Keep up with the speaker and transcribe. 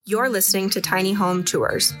You're listening to Tiny Home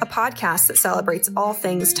Tours, a podcast that celebrates all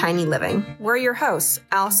things tiny living. We're your hosts,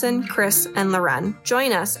 Allison, Chris, and Loren.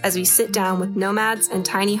 Join us as we sit down with nomads and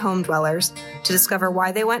tiny home dwellers to discover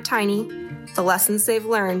why they went tiny, the lessons they've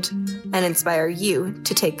learned, and inspire you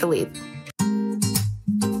to take the leap.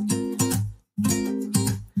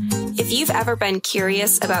 If you've ever been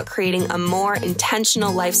curious about creating a more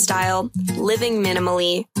intentional lifestyle, living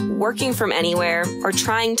minimally, working from anywhere, or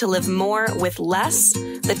trying to live more with less,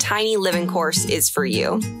 the Tiny Living course is for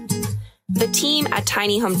you. The team at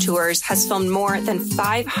Tiny Home Tours has filmed more than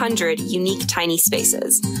 500 unique tiny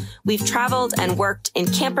spaces. We've traveled and worked in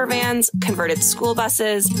camper vans, converted school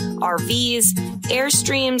buses, RVs,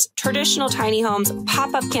 Airstreams, traditional tiny homes,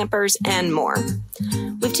 pop-up campers, and more.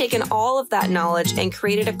 We've taken all of that knowledge and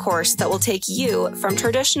created a course that will take you from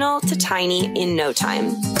traditional to tiny in no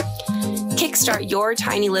time. Kickstart your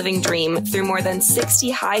tiny living dream through more than 60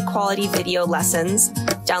 high-quality video lessons,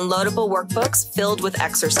 downloadable workbooks filled with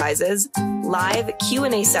exercises, live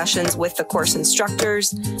Q&A sessions with the course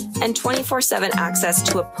instructors, and 24/7 access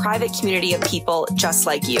to a private community of people just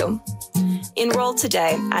like you. Enroll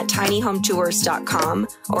today at tinyhometours.com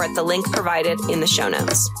or at the link provided in the show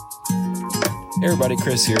notes. Hey everybody,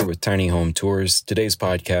 Chris here with Tiny Home Tours. Today's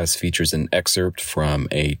podcast features an excerpt from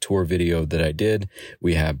a tour video that I did.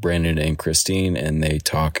 We have Brandon and Christine, and they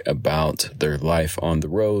talk about their life on the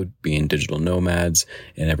road, being digital nomads,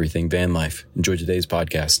 and everything van life. Enjoy today's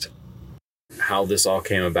podcast. How this all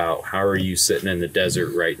came about. How are you sitting in the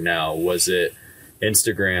desert right now? Was it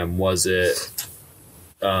Instagram? Was it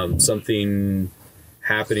something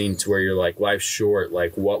happening to where you're like, life's short?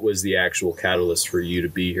 Like, what was the actual catalyst for you to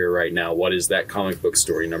be here right now? What is that comic book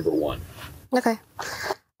story number one? Okay.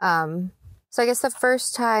 So I guess the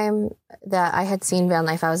first time that I had seen van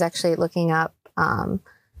life, I was actually looking up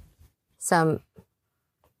some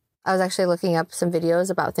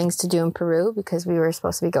videos about things to do in Peru, because we were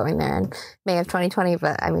supposed to be going there in May of 2020,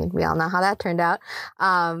 but I mean, we all know how that turned out.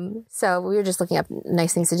 So we were just looking up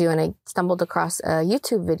nice things to do, and I stumbled across a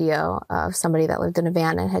YouTube video of somebody that lived in a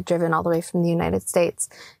van and had driven all the way from the United States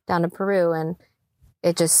down to Peru, and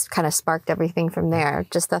it just kind of sparked everything from there.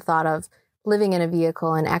 Just the thought of living in a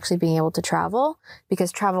vehicle and actually being able to travel,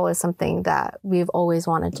 because travel is something that we've always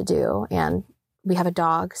wanted to do, and we have a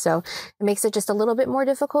dog, so it makes it just a little bit more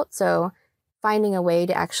difficult. So finding a way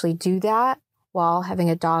to actually do that while having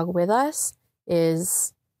a dog with us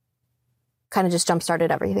is kind of just jump-started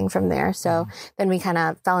everything from there. So then we kind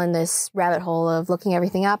of fell in this rabbit hole of looking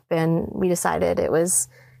everything up, and we decided it was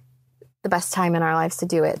the best time in our lives to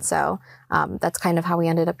do it. So that's kind of how we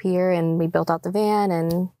ended up here, and we built out the van,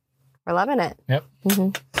 and we're loving it. Yep.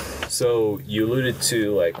 Mm-hmm. So you alluded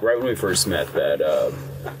to, like, right when we first met that,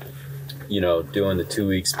 doing the 2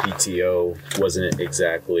 weeks PTO wasn't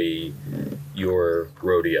exactly your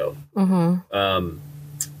rodeo. Mm-hmm.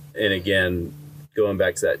 And again, going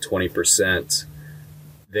back to that 20%,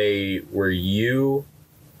 were you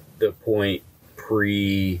the point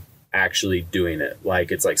pre actually doing it?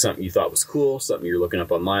 Like, it's like something you thought was cool, something you're looking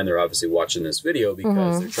up online. They're obviously watching this video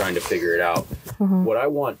because they're trying to figure it out. Mm-hmm. What I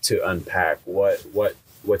want to unpack,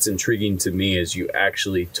 what's intriguing to me is you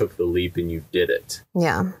actually took the leap and you did it.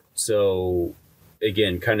 Yeah. So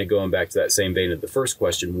again, kind of going back to that same vein of the first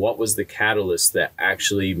question, what was the catalyst that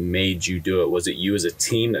actually made you do it? Was it you as a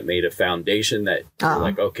team that made a foundation that you're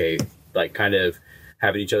like, okay, like kind of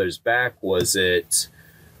having each other's back? Was it,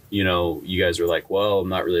 you guys were like, well, I'm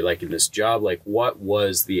not really liking this job. Like, what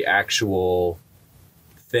was the actual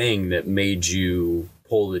thing that made you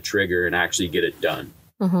pull the trigger and actually get it done?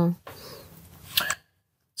 Mm-hmm.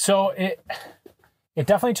 So it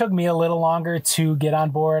definitely took me a little longer to get on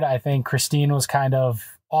board. I think Christine was kind of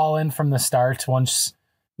all in from the start once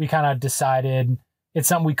we kind of decided it's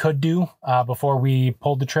something we could do before we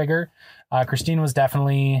pulled the trigger. Christine was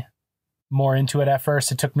definitely more into it at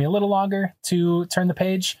first. It took me a little longer to turn the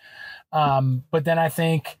page. But then I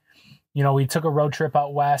think, we took a road trip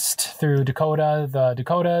out west through the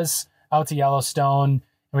Dakotas, out to Yellowstone,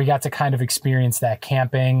 and we got to kind of experience that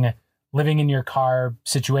camping, living in your car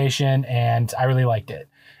situation, and I really liked it.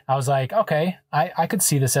 I was like, okay, I could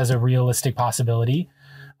see this as a realistic possibility.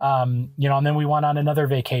 And then we went on another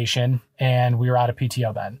vacation, and we were out of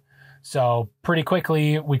PTO then. So pretty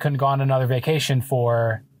quickly, we couldn't go on another vacation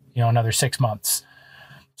for, another 6 months.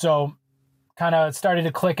 So kind of started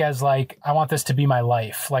to click as like, I want this to be my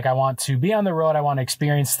life. Like, I want to be on the road. I want to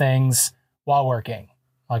experience things while working.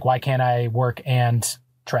 Like, why can't I work and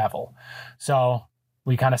travel? So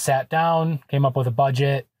we kind of sat down, came up with a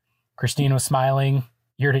budget. Christine was smiling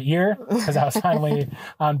ear to ear because I was finally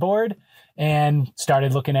on board, and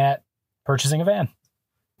started looking at purchasing a van.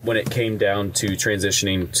 when it came down to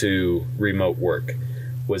transitioning to remote work,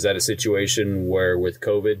 was that a situation where with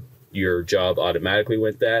COVID, your job automatically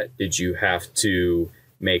went that? Did you have to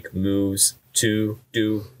make moves to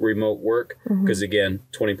do remote work? Because again,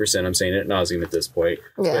 20%, I'm saying it ad nauseum at this point,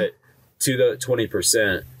 but to the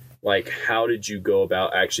 20%, like how did you go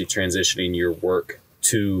about actually transitioning your work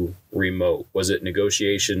to remote? Was it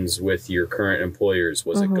negotiations with your current employers?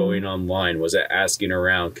 Was it going online? Was it asking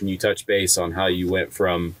around? Can you touch base on how you went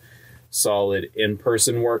from solid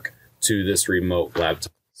in-person work to this remote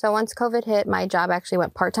laptop? So once COVID hit, my job actually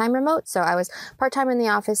went part-time remote. So I was part-time in the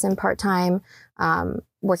office and part-time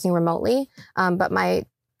working remotely. But my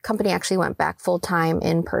company actually went back full-time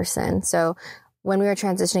in person. So when we were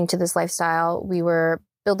transitioning to this lifestyle, we were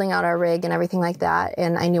building out our rig and everything like that.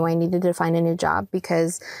 And I knew I needed to find a new job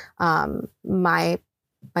because my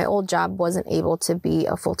old job wasn't able to be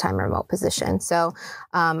a full-time remote position. So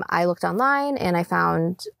I looked online and I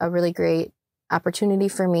found a really great opportunity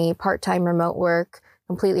for me, part-time remote work,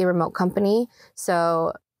 completely remote company.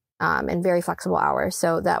 So, and very flexible hours.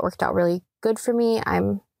 So that worked out really good for me.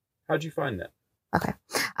 How'd you find that? Okay.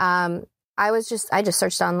 I just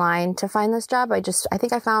searched online to find this job. I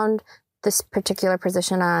think I found this particular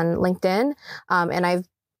position on LinkedIn. And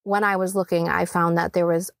when I was looking, I found that there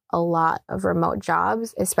was a lot of remote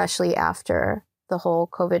jobs, especially after the whole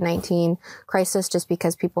COVID-19 crisis, just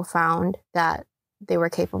because people found that they were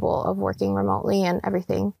capable of working remotely and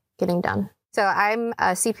everything getting done. So I'm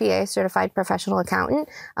a CPA, certified professional accountant.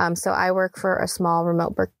 So I work for a small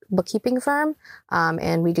remote bookkeeping firm,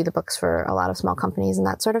 and we do the books for a lot of small companies and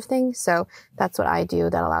that sort of thing. So that's what I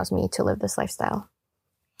do that allows me to live this lifestyle.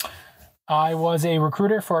 I was a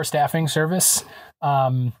recruiter for a staffing service.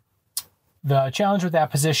 The challenge with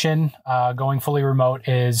that position, going fully remote,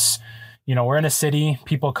 is, we're in a city.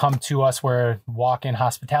 People come to us. We're a walk-in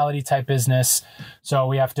hospitality type business. So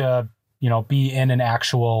we have to, be in an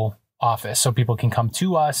actual office so people can come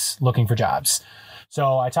to us looking for jobs.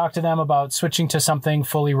 So I talked to them about switching to something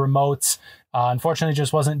fully remote. Unfortunately, it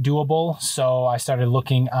just wasn't doable. So I started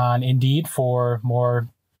looking on Indeed for more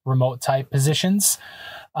remote type positions.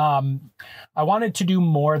 I wanted to do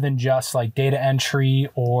more than just like data entry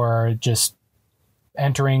or just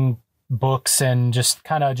entering books and just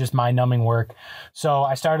kind of just mind-numbing work. So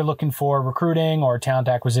I started looking for recruiting or talent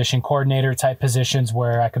acquisition coordinator type positions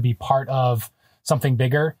where I could be part of something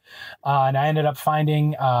bigger. And I ended up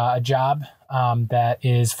finding a job that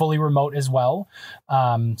is fully remote as well.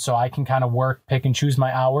 So I can kind of pick and choose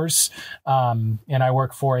my hours. And I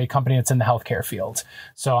work for a company that's in the healthcare field.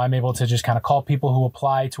 So I'm able to just kind of call people who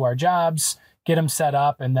apply to our jobs, get them set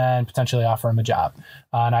up, and then potentially offer them a job.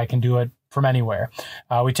 And I can do it from anywhere.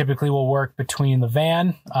 We typically will work between the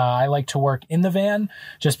van. I like to work in the van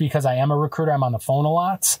just because I am a recruiter. I'm on the phone a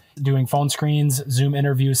lot, doing phone screens, Zoom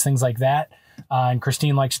interviews, things like that. And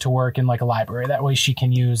Christine likes to work in like a library. That way she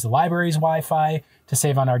can use the library's Wi-Fi to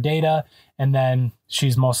save on our data. And then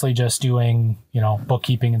she's mostly just doing,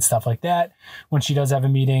 bookkeeping and stuff like that. When she does have a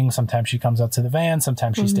meeting, sometimes she comes out to the van,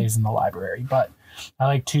 sometimes she stays in the library. But I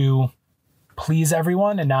like to please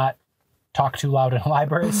everyone and not talk too loud in a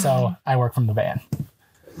library. So I work from the van.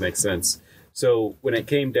 Makes sense. So when it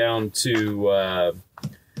came down to,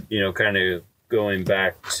 kind of going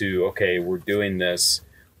back to, okay, we're doing this,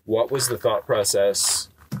 what was the thought process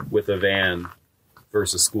with a van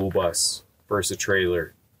versus a school bus versus a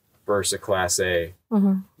trailer versus a Class A?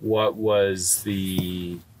 What was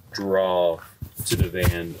the draw to the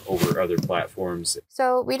van over other platforms?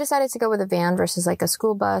 So we decided to go with a van versus like a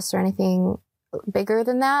school bus or anything bigger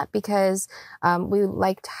than that because we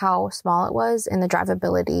liked how small it was and the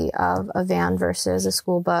drivability of a van versus a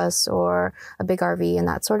school bus or a big RV and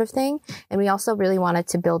that sort of thing. And we also really wanted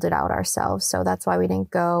to build it out ourselves. So that's why we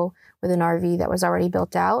didn't go with an RV that was already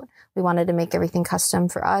built out. We wanted to make everything custom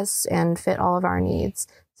for us and fit all of our needs.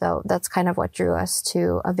 So that's kind of what drew us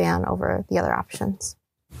to a van over the other options.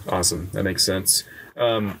 Awesome. That makes sense.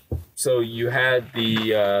 So you had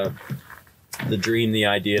the dream, the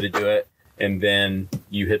idea to do it. And then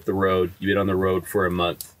you hit the road. You've been on the road for a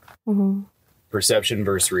month. Perception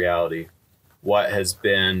versus reality. What has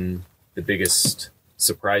been the biggest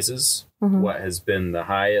surprises? What has been the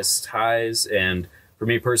highest highs? And for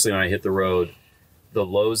me personally, when I hit the road, the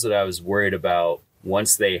lows that I was worried about,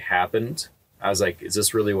 once they happened, I was like, is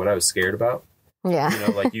this really what I was scared about? Yeah.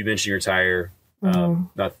 Like you mentioned your tire.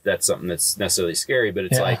 Not that that's something that's necessarily scary, but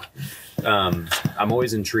it's like, I'm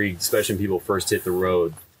always intrigued, especially when people first hit the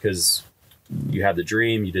road, because you had the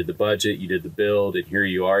dream, you did the budget, you did the build, and here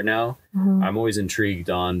you are now. I'm always intrigued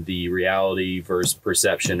on the reality versus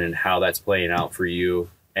perception and how that's playing out for you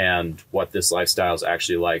and what this lifestyle is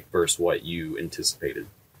actually like versus what you anticipated.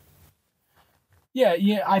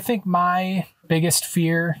 Yeah. I think my biggest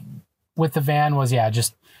fear with the van was,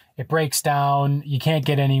 just it breaks down. You can't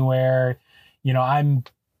get anywhere. I'm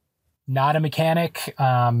not a mechanic.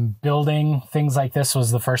 Building things like this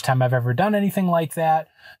was the first time I've ever done anything like that.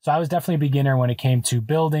 So I was definitely a beginner when it came to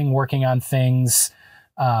building, working on things.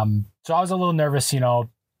 So I was a little nervous,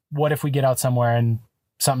 what if we get out somewhere and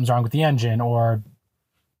something's wrong with the engine or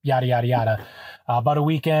yada, yada, yada. About a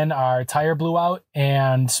weekend, our tire blew out.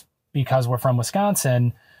 And because we're from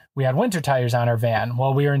Wisconsin, we had winter tires on our van.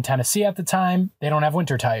 Well, we were in Tennessee at the time. They don't have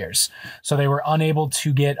winter tires. So they were unable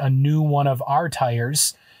to get a new one of our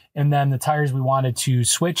tires. And then the tires we wanted to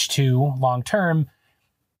switch to long term,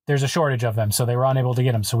 there's a shortage of them. So they were unable to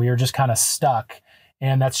get them. So we were just kind of stuck.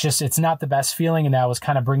 And it's not the best feeling. And that was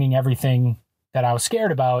kind of bringing everything that I was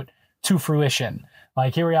scared about to fruition.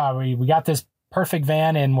 Like, here we are. We got this perfect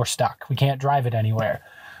van and we're stuck. We can't drive it anywhere.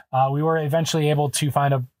 We were eventually able to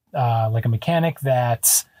find a mechanic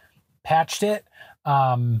that patched it.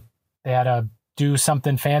 They had to do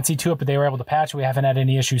something fancy to it, but they were able to patch it. We haven't had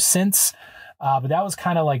any issues since. But that was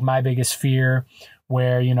kind of like my biggest fear,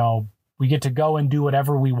 where, we get to go and do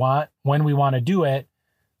whatever we want when we want to do it,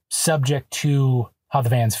 subject to how the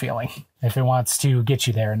van's feeling, if it wants to get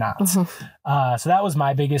you there or not. Mm-hmm. So that was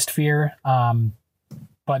my biggest fear.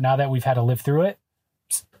 But now that we've had to live through it,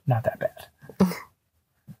 it's not that bad.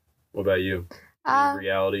 What about you?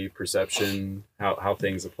 Reality, perception, how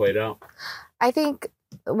things have played out? I think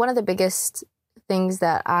one of the biggest things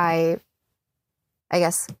that I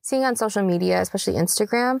guess seeing on social media, especially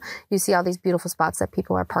Instagram, you see all these beautiful spots that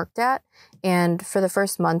people are parked at. And for the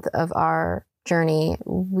first month of our journey,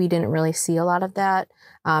 we didn't really see a lot of that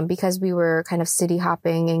because we were kind of city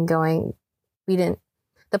hopping and going. The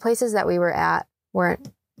places that we were at weren't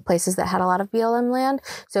places that had a lot of BLM land.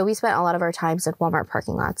 So we spent a lot of our times at Walmart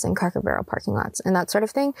parking lots and Cracker Barrel parking lots and that sort of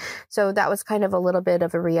thing. So that was kind of a little bit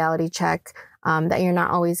of a reality check that you're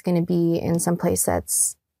not always going to be in some place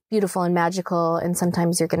that's beautiful and magical. And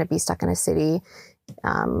sometimes you're going to be stuck in a city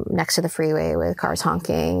next to the freeway with cars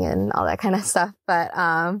honking and all that kind of stuff. But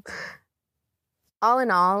all in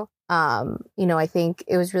all, I think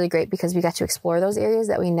it was really great because we got to explore those areas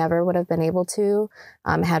that we never would have been able to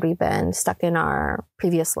had we been stuck in our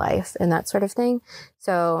previous life and that sort of thing.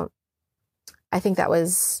 So I think that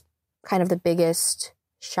was kind of the biggest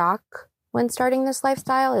shock when starting this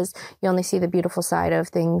lifestyle, is you only see the beautiful side of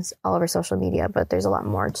things all over social media, but there's a lot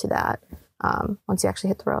more to that once you actually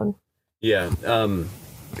hit the road. Yeah.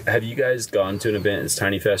 Have you guys gone to an event? Is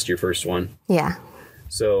Tiny Fest your first one? Yeah.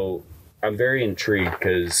 So I'm very intrigued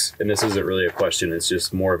because, and this isn't really a question, it's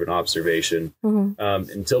just more of an observation. Mm-hmm.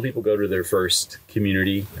 Until people go to their first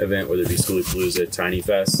community event, whether it be Schoolapalooza, Tiny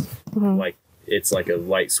Fest, mm-hmm. It's like a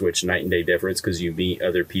light switch, night and day difference because you meet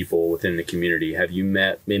other people within the community. Have you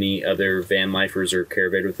met many other van lifers or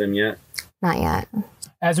caravan with them yet? Not yet.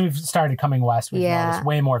 As we've started coming west, we've noticed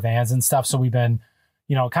way more vans and stuff. So we've been,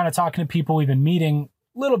 kind of talking to people. We've been meeting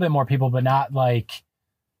a little bit more people, but not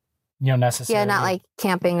necessarily. Yeah, not like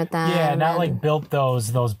camping with them. Yeah, not like built those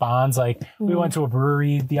bonds. We went to a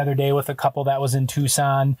brewery the other day with a couple that was in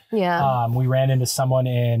Tucson. Yeah. We ran into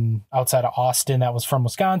someone outside of Austin that was from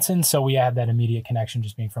Wisconsin. So we had that immediate connection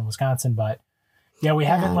just being from Wisconsin. But yeah, we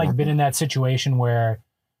haven't been in that situation where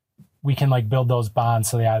we can build those bonds.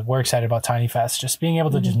 So yeah, we're excited about Tiny Fest. Just being able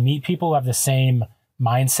to just meet people who have the same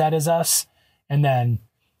mindset as us. And then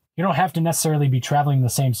you don't have to necessarily be traveling the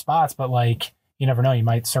same spots, but you never know. You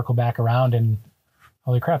might circle back around and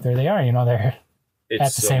holy crap, there they are. They're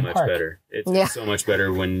at the same park. It's so much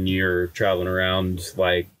better when you're traveling around,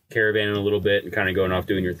 caravanning a little bit and kind of going off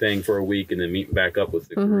doing your thing for a week and then meeting back up with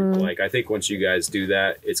the group. Mm-hmm. I think once you guys do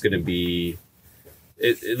that, it's going to be,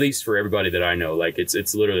 at least for everybody that I know,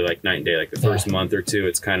 it's literally night and day. The first month or two,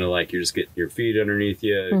 it's kind of you're just getting your feet underneath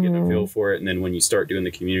you, getting a feel for it. And then when you start doing the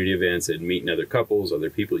community events and meeting other couples, other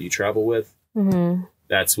people you travel with,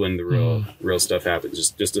 that's when the real stuff happens.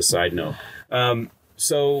 Just a side note.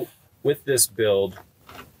 So with this build,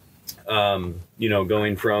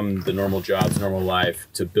 going from the normal jobs, normal life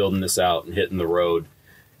to building this out and hitting the road,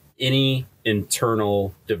 any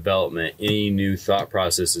internal development, any new thought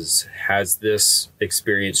processes, has this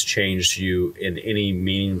experience changed you in any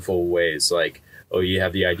meaningful ways? You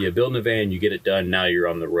have the idea of building a van, you get it done, now you're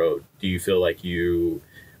on the road. Do you feel like you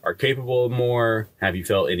are capable of more? Have you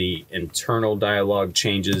felt any internal dialogue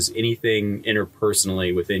changes, anything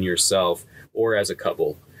interpersonally within yourself or as a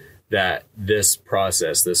couple that this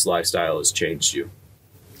process, this lifestyle has changed you?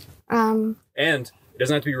 And it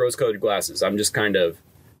doesn't have to be rose-colored glasses. I'm just kind of,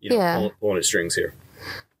 pulling at strings here.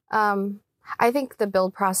 I think the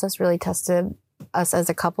build process really tested us as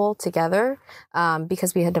a couple together,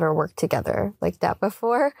 because we had never worked together like that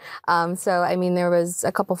before. So, I mean, there was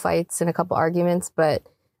a couple fights and a couple arguments, but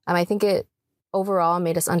I think it overall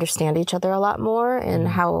made us understand each other a lot more and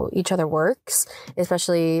how each other works,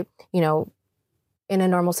 especially, you know, in a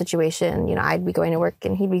normal situation, you know, I'd be going to work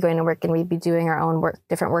and he'd be going to work and we'd be doing our own work,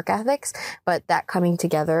 different work ethics. But that coming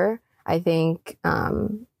together, I think,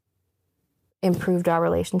 improved our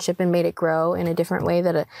relationship and made it grow in a different way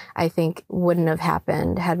that I think wouldn't have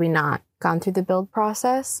happened had we not gone through the build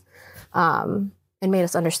process, and made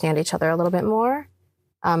us understand each other a little bit more.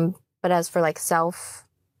 But as for like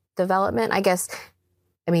self-development, I guess,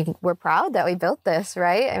 I mean, we're proud that we built this,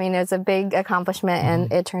 right? I mean, it's a big accomplishment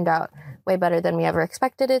and it turned out way better than we ever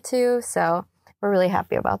expected it to. So we're really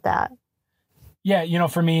happy about that. Yeah. You know,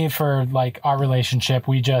 for me, for like our relationship,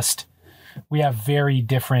 we have very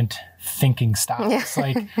different thinking styles. Yeah.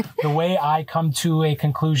 Like the way I come to a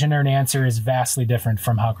conclusion or an answer is vastly different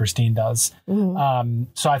from how Christine does.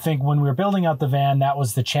 So I think when we were building out the van, that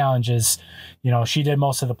was the challenge is, you know, she did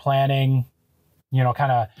most of the planning, you know,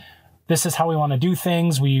 kind of, this is how we want to do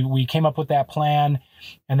things. We came up with that plan,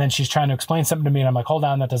 and then she's trying to explain something to me and I'm like, hold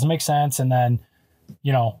on, that doesn't make sense. And then,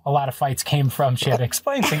 you know, a lot of fights came from she had to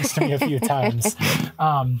explain things to me a few times.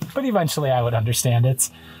 But eventually I would understand it.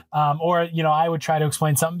 Or, you know, I would try to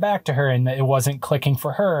explain something back to her and it wasn't clicking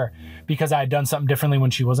for her because I had done something differently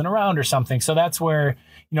when she wasn't around or something. So that's where,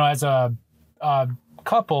 you know, as a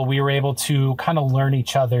couple, we were able to kind of learn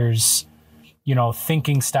each other's, you know,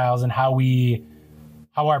 thinking styles and how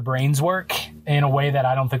our brains work in a way that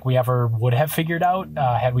I don't think we ever would have figured out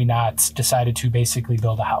had we not decided to basically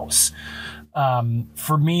build a house.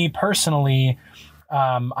 For me personally,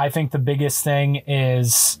 I think the biggest thing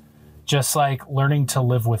is just like learning to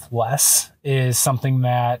live with less is something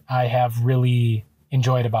that I have really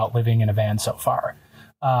enjoyed about living in a van so far.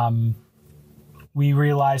 We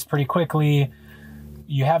realized pretty quickly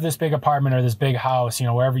you have this big apartment or this big house, you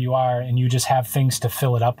know, wherever you are, and you just have things to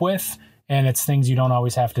fill it up with. And it's things you don't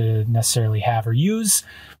always have to necessarily have or use.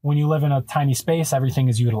 When you live in a tiny space, everything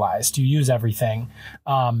is utilized. You use everything.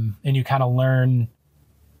 And you kind of learn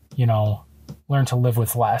to live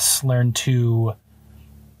with less, learn to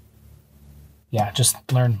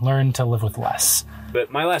live with less.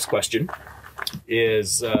 But my last question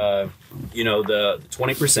is, you know, the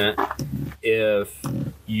 20%, if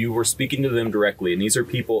you were speaking to them directly, and these are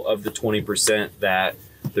people of the 20% that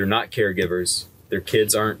they're not caregivers, their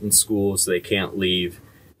kids aren't in school, so they can't leave.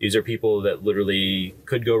 These are people that literally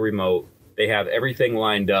could go remote. They have everything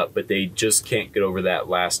lined up, but they just can't get over that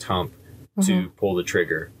last hump to pull the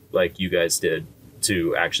trigger like you guys did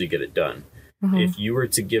to actually get it done. If you were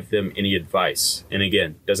to give them any advice, and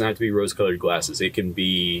again, it doesn't have to be rose-colored glasses. It's going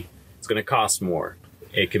to cost more.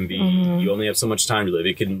 It can be, you only have so much time to live.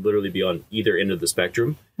 It can literally be on either end of the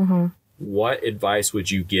spectrum. What advice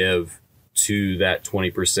would you give to that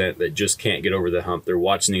 20% that just can't get over the hump? They're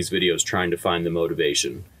watching these videos trying to find the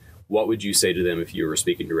motivation. What would you say to them if you were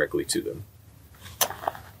speaking directly to them?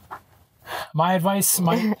 My advice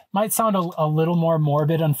might sound a little more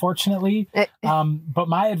morbid, unfortunately. But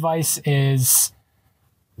my advice is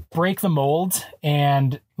break the mold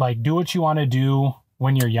and like do what you want to do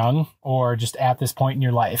when you're young or just at this point in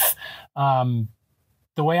your life.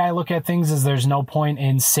 The way I look at things is there's no point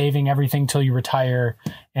in saving everything till you retire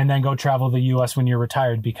and then go travel the US when you're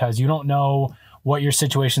retired, because you don't know what your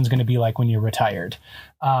situation is going to be like when you're retired.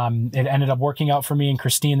 It ended up working out for me and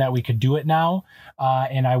Christine that we could do it now.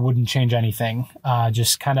 And I wouldn't change anything.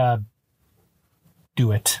 Just kind of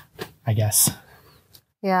do it, I guess.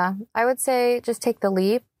 Yeah, I would say just take the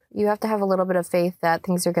leap. You have to have a little bit of faith that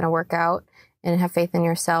things are going to work out and have faith in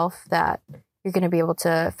yourself that you're going to be able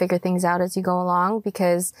to figure things out as you go along,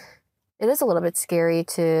 because it is a little bit scary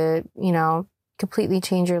to, you know, completely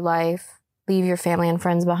change your life, leave your family and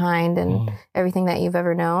friends behind and everything that you've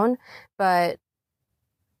ever known. But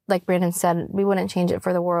like Brandon said, we wouldn't change it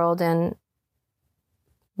for the world, and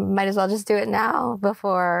might as well just do it now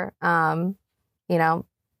before, you know,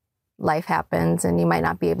 life happens and you might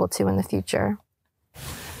not be able to in the future.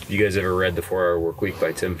 You guys ever read The 4-Hour Workweek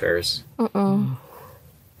by Tim Ferriss?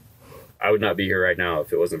 I would not be here right now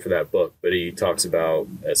if it wasn't for that book, but he talks about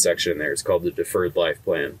a section there. It's called the Deferred Life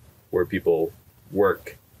Plan, where people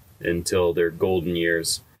work until their golden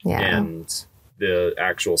years. And the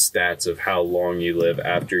actual stats of how long you live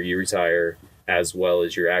after you retire, as well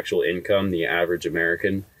as your actual income, the average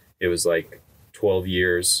American, it was like 12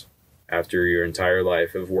 years after your entire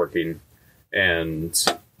life of working. And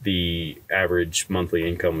the average monthly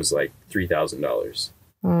income was like $3,000.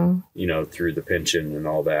 You know, through the pension and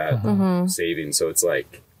all that savings. So it's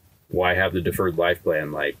like, why have the deferred life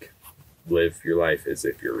plan? Like, live your life as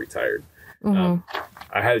if you're retired. I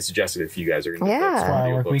highly suggest it if you guys are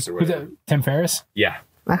into books or whatever. Tim Ferriss? Yeah.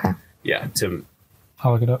 Okay. Yeah, Tim.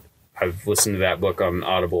 I'll look it up. I've listened to that book on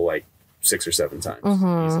Audible like 6 or 7 times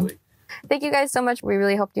easily. Thank you guys so much. We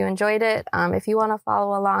really hope you enjoyed it. If you want to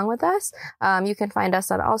follow along with us, you can find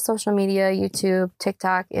us on all social media, YouTube,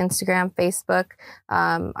 TikTok, Instagram, Facebook.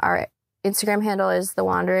 Our Instagram handle is The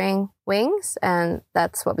Wandering Wings, and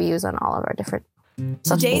that's what we use on all of our different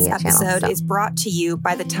Today's episode is brought to you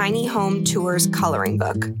by the Tiny Home Tours Coloring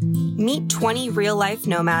Book. Meet 20 real-life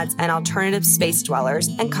nomads and alternative space dwellers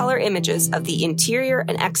and color images of the interior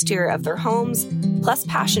and exterior of their homes, plus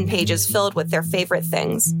passion pages filled with their favorite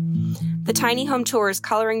things. The Tiny Home Tours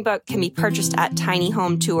Coloring Book can be purchased at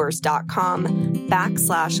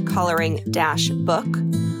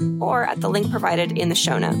tinyhometours.com/coloring-book or at the link provided in the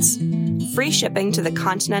show notes. Free shipping to the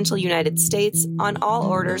continental United States on all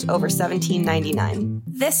orders over $17.99.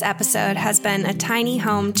 This episode has been a Tiny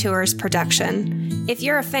Home Tours production. If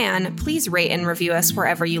you're a fan, please rate and review us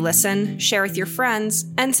wherever you listen, share with your friends,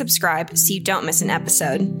 and subscribe so you don't miss an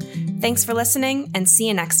episode. Thanks for listening, and see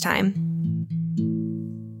you next time.